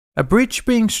A bridge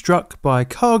being struck by a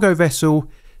cargo vessel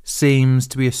seems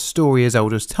to be a story as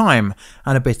old as time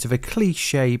and a bit of a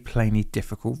cliche, plainly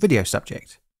difficult video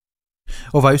subject.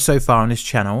 Although so far on this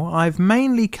channel I've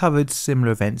mainly covered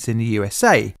similar events in the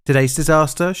USA, today's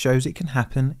disaster shows it can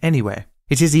happen anywhere.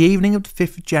 It is the evening of the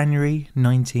 5th of January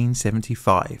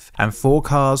 1975 and 4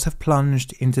 cars have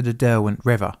plunged into the Derwent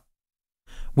River.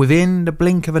 Within the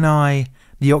blink of an eye,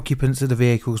 the occupants of the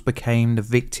vehicles became the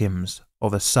victims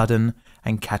of a sudden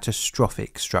and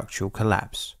catastrophic structural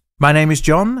collapse. My name is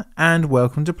John and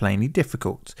welcome to Plainly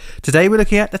Difficult. Today we're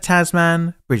looking at the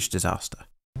Tasman Bridge disaster.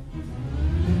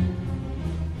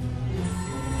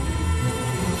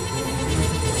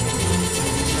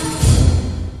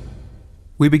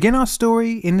 We begin our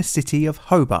story in the city of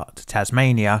Hobart,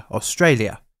 Tasmania,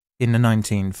 Australia, in the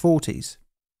 1940s.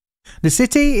 The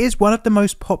city is one of the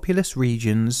most populous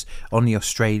regions on the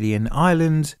Australian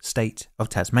island state of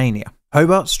Tasmania.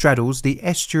 Hobart straddles the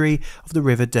estuary of the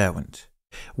River Derwent,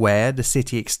 where the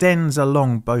city extends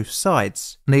along both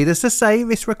sides. Needless to say,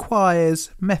 this requires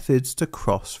methods to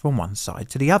cross from one side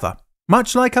to the other.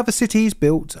 Much like other cities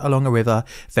built along a river,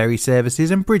 ferry services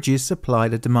and bridges supply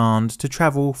the demand to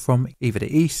travel from either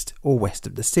the east or west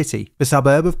of the city. The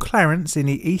suburb of Clarence in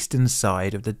the eastern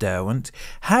side of the Derwent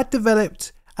had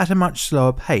developed at a much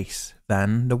slower pace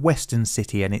than the western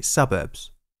city and its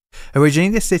suburbs. Originally,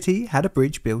 the city had a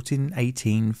bridge built in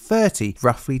 1830,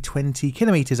 roughly 20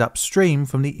 kilometres upstream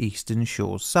from the eastern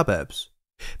shore's suburbs.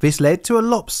 This led to a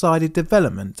lopsided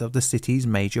development of the city's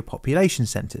major population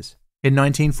centres. In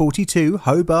 1942,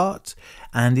 Hobart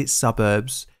and its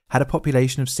suburbs had a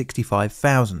population of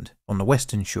 65,000 on the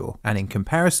western shore, and in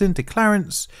comparison to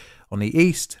Clarence on the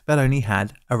east, that only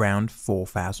had around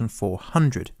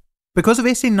 4,400. Because of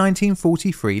this, in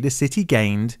 1943, the city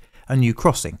gained a new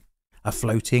crossing, a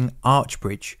floating arch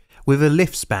bridge with a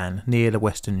lift span near the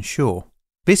western shore.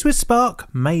 This would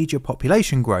spark major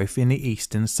population growth in the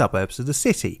eastern suburbs of the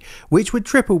city, which would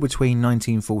triple between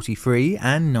 1943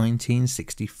 and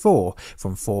 1964,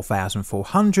 from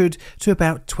 4,400 to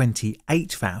about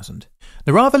 28,000.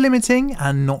 The rather limiting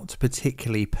and not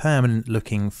particularly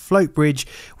permanent-looking float bridge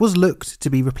was looked to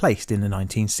be replaced in the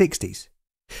 1960s.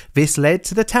 This led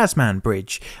to the Tasman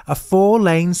Bridge, a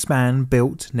 4-lane span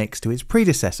built next to its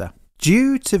predecessor.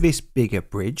 Due to this bigger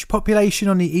bridge, population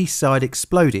on the east side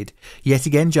exploded, yet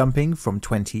again jumping from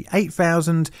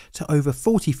 28,000 to over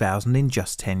 40,000 in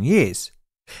just 10 years.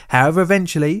 However,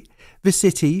 eventually, the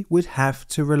city would have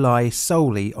to rely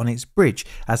solely on its bridge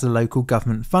as the local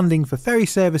government funding for ferry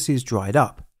services dried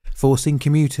up, forcing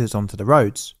commuters onto the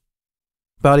roads.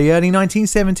 By the early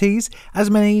 1970s,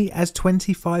 as many as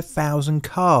 25,000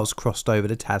 cars crossed over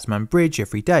the Tasman Bridge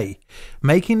every day,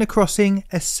 making the crossing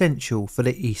essential for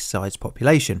the east side's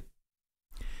population.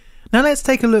 Now let's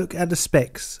take a look at the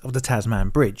specs of the Tasman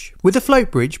Bridge. With the float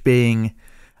bridge being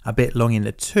a bit long in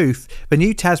the tooth, the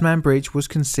new Tasman Bridge was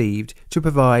conceived to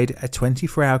provide a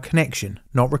 24-hour connection,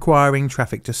 not requiring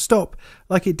traffic to stop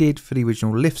like it did for the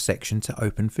original lift section to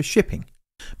open for shipping.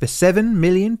 The £7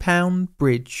 million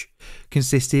bridge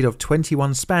consisted of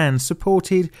 21 spans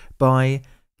supported by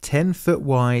 10-foot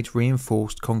wide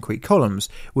reinforced concrete columns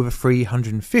with a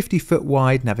 350-foot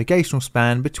wide navigational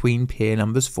span between pier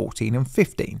numbers 14 and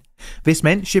 15. This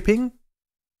meant shipping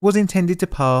was intended to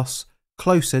pass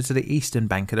closer to the eastern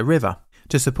bank of the river.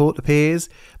 To support the piers,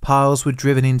 piles were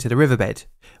driven into the riverbed.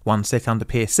 One set under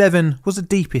Pier 7 was the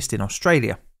deepest in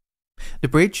Australia. The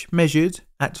bridge measured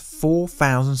at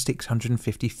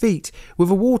 4,650 feet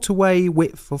with a waterway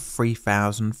width of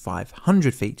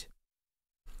 3,500 feet.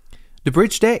 The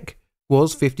bridge deck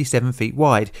was 57 feet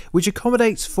wide, which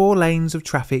accommodates 4 lanes of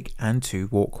traffic and 2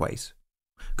 walkways.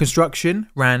 Construction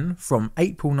ran from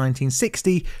April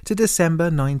 1960 to December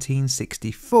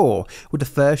 1964, with the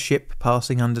first ship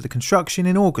passing under the construction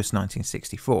in August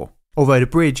 1964. Although the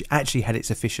bridge actually had its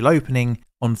official opening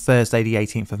on Thursday the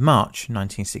 18th of March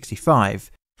 1965,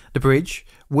 the bridge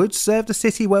would serve the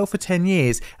city well for 10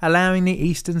 years, allowing the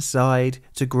eastern side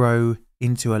to grow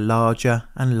into a larger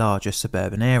and larger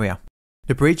suburban area.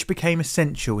 The bridge became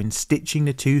essential in stitching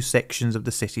the two sections of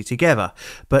the city together,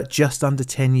 but just under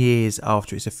 10 years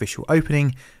after its official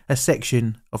opening, a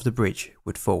section of the bridge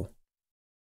would fall.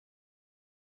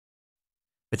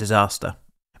 The disaster.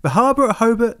 The harbour at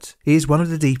Hobart is one of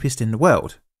the deepest in the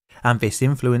world, and this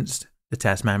influenced the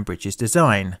Tasman Bridge's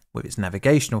design with its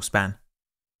navigational span.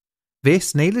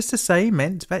 This, needless to say,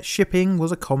 meant that shipping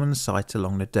was a common sight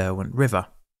along the Derwent River.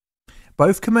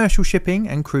 Both commercial shipping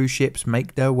and cruise ships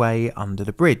make their way under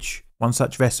the bridge. One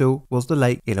such vessel was the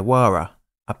Lake Illawarra,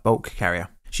 a bulk carrier.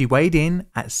 She weighed in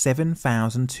at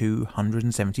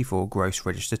 7,274 gross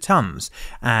register tonnes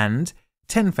and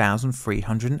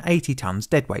 10,380 tonnes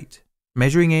deadweight,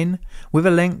 measuring in with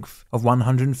a length of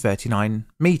 139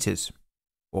 metres,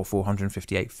 or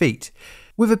 458 feet,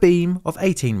 with a beam of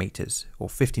 18 metres, or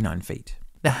 59 feet.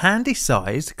 The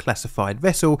handy-sized classified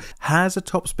vessel has a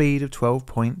top speed of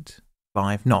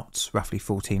 12.5 knots, roughly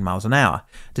 14 miles an hour,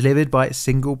 delivered by its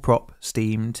single-prop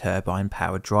steam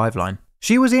turbine-powered driveline.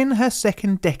 She was in her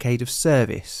second decade of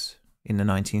service in the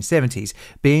 1970s,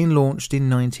 being launched in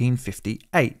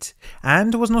 1958,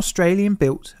 and was an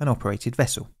Australian-built and operated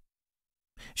vessel.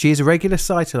 She is a regular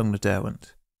sight along the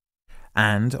Derwent,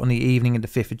 and on the evening of the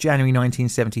 5th of January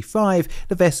 1975,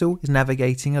 the vessel is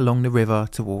navigating along the river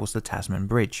towards the Tasman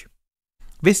Bridge.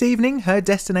 This evening, her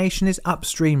destination is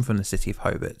upstream from the city of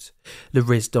Hobart, the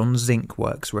Risdon Zinc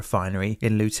Works refinery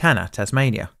in Lutana,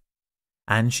 Tasmania,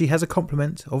 and she has a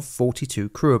complement of 42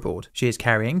 crew aboard. She is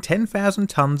carrying 10,000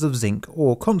 tonnes of zinc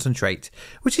ore concentrate,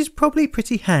 which is probably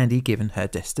pretty handy given her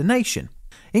destination.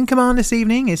 In command this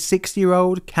evening is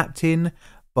 60-year-old Captain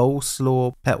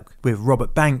Boleslaw Pelk, with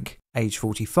Robert Bank, age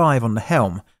 45, on the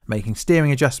helm, making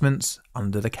steering adjustments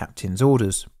under the captain's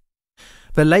orders.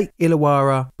 The Lake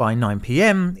Illawarra by 9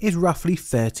 p.m. is roughly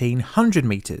 1,300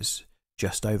 metres,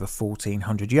 just over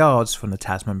 1,400 yards from the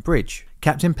Tasman Bridge.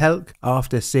 Captain Pelk,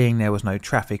 after seeing there was no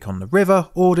traffic on the river,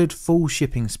 ordered full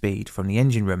shipping speed from the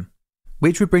engine room,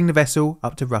 which would bring the vessel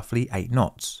up to roughly 8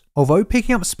 knots. Although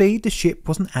picking up speed, the ship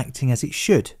wasn't acting as it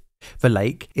should. The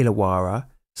Lake Illawarra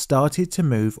started to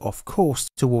move off course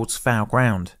towards foul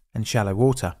ground and shallow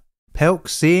water. Pelk,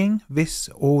 seeing this,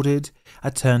 ordered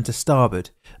a turn to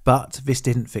starboard, but this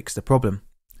didn't fix the problem.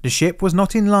 The ship was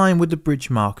not in line with the bridge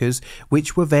markers,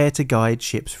 which were there to guide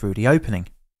ships through the opening.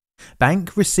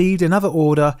 Bank received another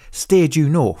order, steer due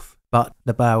north, but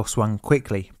the bow swung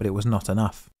quickly, but it was not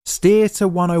enough. Steer to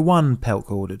 101,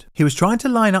 Pelk ordered. He was trying to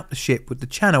line up the ship with the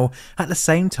channel at the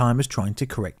same time as trying to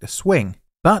correct the swing,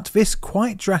 but this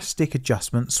quite drastic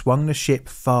adjustment swung the ship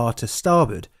far to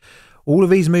starboard. All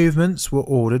of these movements were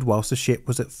ordered whilst the ship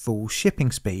was at full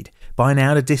shipping speed. By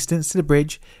now the distance to the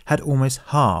bridge had almost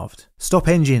halved. Stop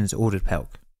engines, ordered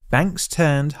Pelk. Banks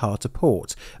turned hard to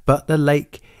port, but the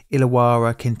Lake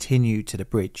Illawarra continued to the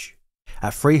bridge.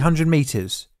 At 300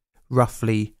 metres,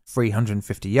 roughly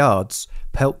 350 yards,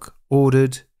 Pelk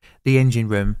ordered the engine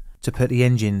room to put the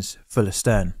engines full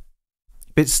astern.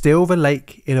 But still the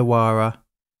Lake Illawarra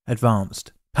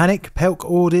advanced. Panic, Pelk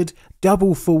ordered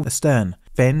double full astern,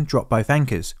 then dropped both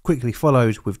anchors, quickly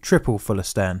followed with triple full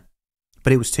astern.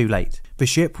 But it was too late. The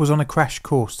ship was on a crash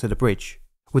course to the bridge.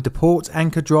 With the port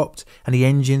anchor dropped and the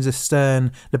engines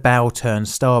astern, the bow turned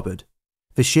starboard.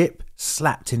 The ship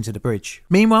slapped into the bridge.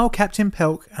 Meanwhile, Captain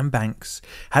Pelk and Banks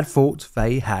had thought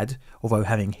they had, although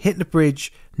having hit the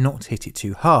bridge, not hit it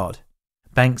too hard.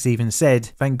 Banks even said,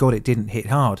 "Thank God it didn't hit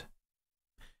hard."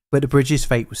 But the bridge's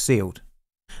fate was sealed.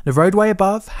 The roadway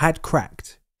above had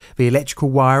cracked. The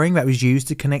electrical wiring that was used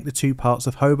to connect the two parts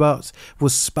of Hobart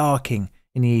was sparking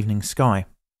in the evening sky.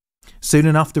 Soon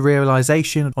enough, the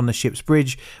realisation on the ship's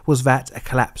bridge was that a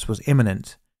collapse was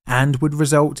imminent and would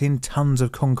result in tons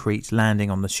of concrete landing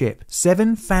on the ship.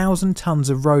 7,000 tons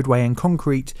of roadway and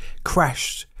concrete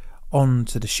crashed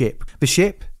onto the ship. The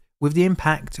ship, with the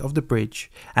impact of the bridge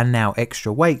and now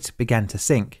extra weight, began to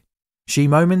sink. She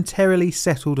momentarily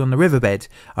settled on the riverbed,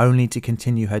 only to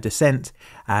continue her descent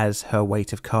as her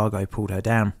weight of cargo pulled her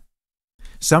down.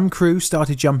 Some crew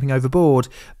started jumping overboard,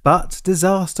 but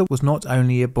disaster was not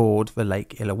only aboard the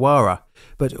Lake Illawarra,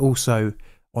 but also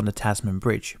on the Tasman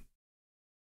Bridge.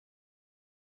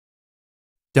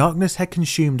 Darkness had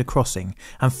consumed the crossing,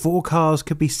 and 4 cars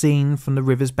could be seen from the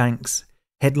river's banks,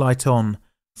 headlight on,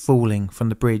 falling from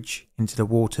the bridge into the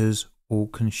water's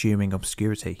all-consuming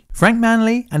obscurity. Frank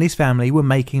Manley and his family were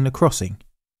making the crossing.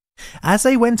 As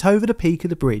they went over the peak of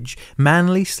the bridge,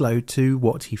 Manley slowed to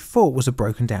what he thought was a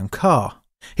broken-down car.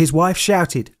 His wife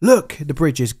shouted, "Look, the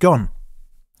bridge is gone."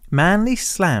 Manley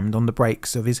slammed on the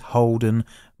brakes of his Holden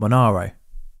Monaro.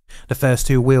 The first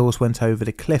 2 wheels went over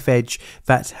the cliff edge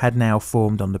that had now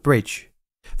formed on the bridge.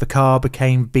 The car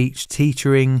became beached,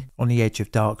 teetering on the edge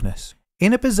of darkness.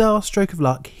 In a bizarre stroke of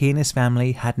luck, he and his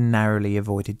family had narrowly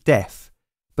avoided death,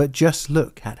 but just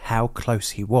look at how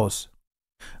close he was.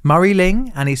 Murray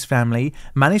Ling and his family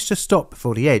managed to stop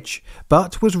before the edge,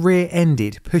 but was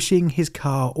rear-ended, pushing his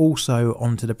car also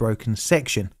onto the broken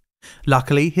section.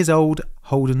 Luckily, his old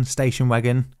Holden station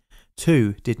wagon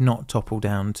too did not topple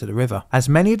down to the river. As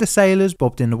many of the sailors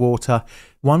bobbed in the water,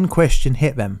 one question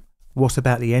hit them: what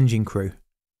about the engine crew?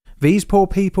 These poor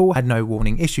people had no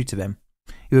warning issued to them.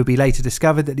 It would be later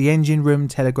discovered that the engine room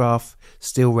telegraph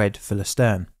still read full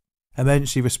astern.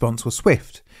 Emergency response was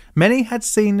swift. Many had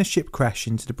seen the ship crash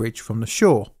into the bridge from the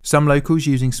shore. Some locals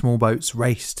using small boats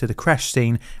raced to the crash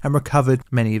scene and recovered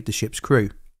many of the ship's crew.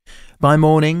 By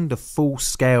morning, the full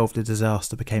scale of the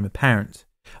disaster became apparent.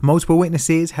 Multiple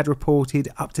witnesses had reported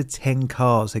up to 10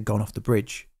 cars had gone off the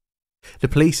bridge. The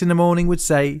police in the morning would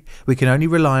say, "We can only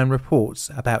rely on reports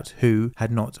about who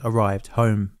had not arrived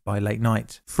home by late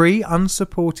night." 3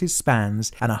 unsupported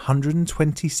spans and a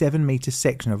 127-metre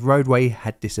section of roadway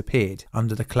had disappeared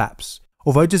under the collapse.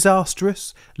 Although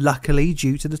disastrous, luckily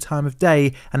due to the time of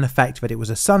day and the fact that it was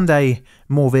a Sunday,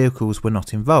 more vehicles were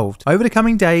not involved. Over the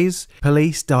coming days,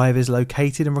 police divers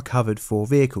located and recovered 4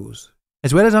 vehicles,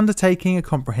 as well as undertaking a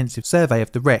comprehensive survey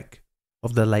of the wreck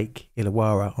of the Lake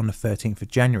Illawarra on the 13th of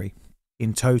January.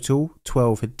 In total,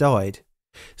 12 had died,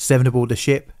 7 aboard the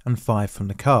ship and 5 from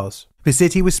the cars. The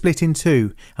city was split in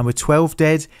 2, and with 12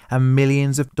 dead and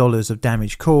millions of dollars of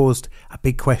damage caused, a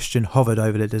big question hovered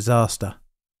over the disaster.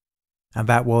 And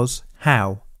that was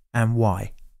how and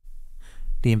why.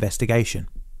 The investigation.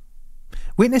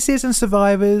 Witnesses and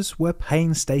survivors were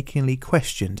painstakingly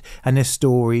questioned and their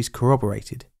stories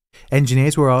corroborated.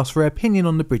 Engineers were asked for their opinion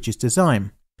on the bridge's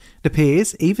design. The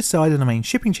piers, either side of the main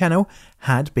shipping channel,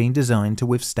 had been designed to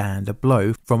withstand a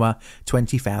blow from a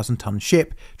 20,000-ton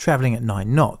ship travelling at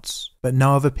 9 knots, but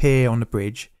no other pier on the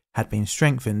bridge had been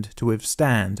strengthened to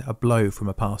withstand a blow from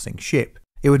a passing ship.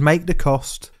 It would make the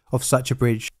cost of such a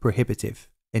bridge prohibitive,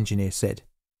 engineers said.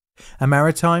 A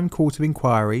maritime court of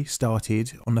inquiry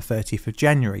started on the 30th of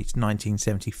January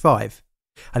 1975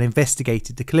 and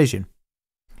investigated the collision.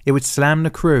 It would slam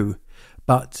the crew,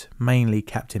 but mainly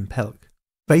Captain Pelk.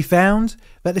 They found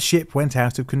that the ship went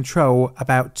out of control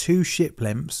about 2 ship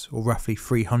lengths, or roughly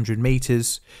 300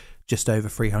 metres, just over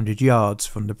 300 yards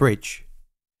from the bridge.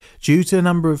 Due to the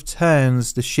number of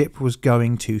turns, the ship was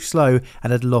going too slow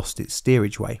and had lost its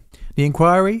steerageway. The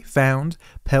inquiry found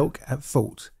Pelk at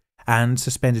fault and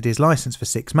suspended his licence for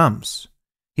 6 months.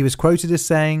 He was quoted as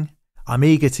saying, "I'm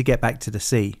eager to get back to the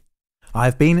sea. I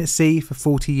have been at sea for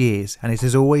 40 years and it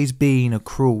has always been a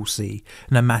cruel sea.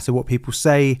 No matter what people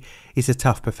say, it's a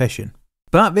tough profession."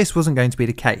 But this wasn't going to be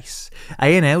the case.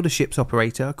 A&L, the ship's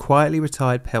operator, quietly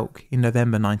retired Pelk in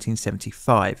November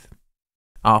 1975.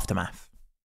 Aftermath.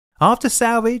 After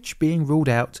salvage being ruled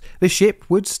out, the ship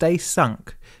would stay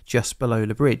sunk just below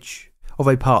the bridge,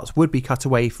 although parts would be cut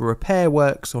away for repair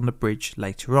works on the bridge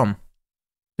later on.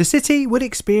 The city would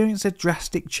experience a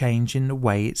drastic change in the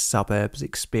way its suburbs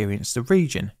experienced the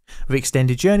region, with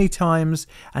extended journey times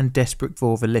and desperate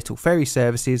for the little ferry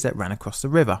services that ran across the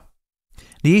river.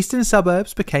 The eastern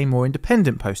suburbs became more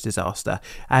independent post-disaster,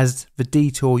 as the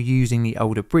detour using the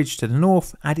older bridge to the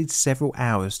north added several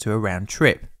hours to a round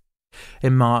trip.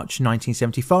 In March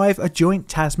 1975, a joint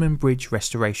Tasman Bridge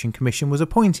Restoration Commission was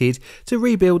appointed to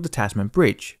rebuild the Tasman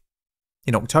Bridge.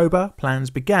 In October, plans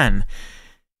began.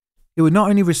 It would not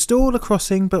only restore the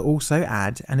crossing but also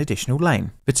add an additional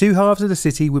lane. The 2 halves of the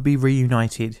city would be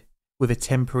reunited, with a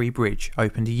temporary bridge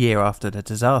opened a year after the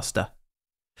disaster.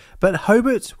 But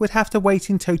Hobart would have to wait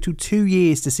in total 2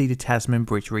 years to see the Tasman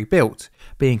Bridge rebuilt,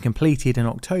 being completed in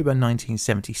October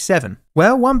 1977.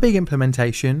 Well, one big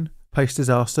implementation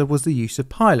post-disaster was the use of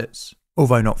pilots.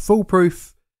 Although not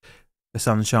foolproof, the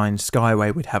Sunshine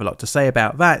Skyway would have a lot to say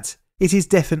about that, it is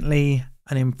definitely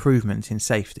an improvement in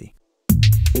safety.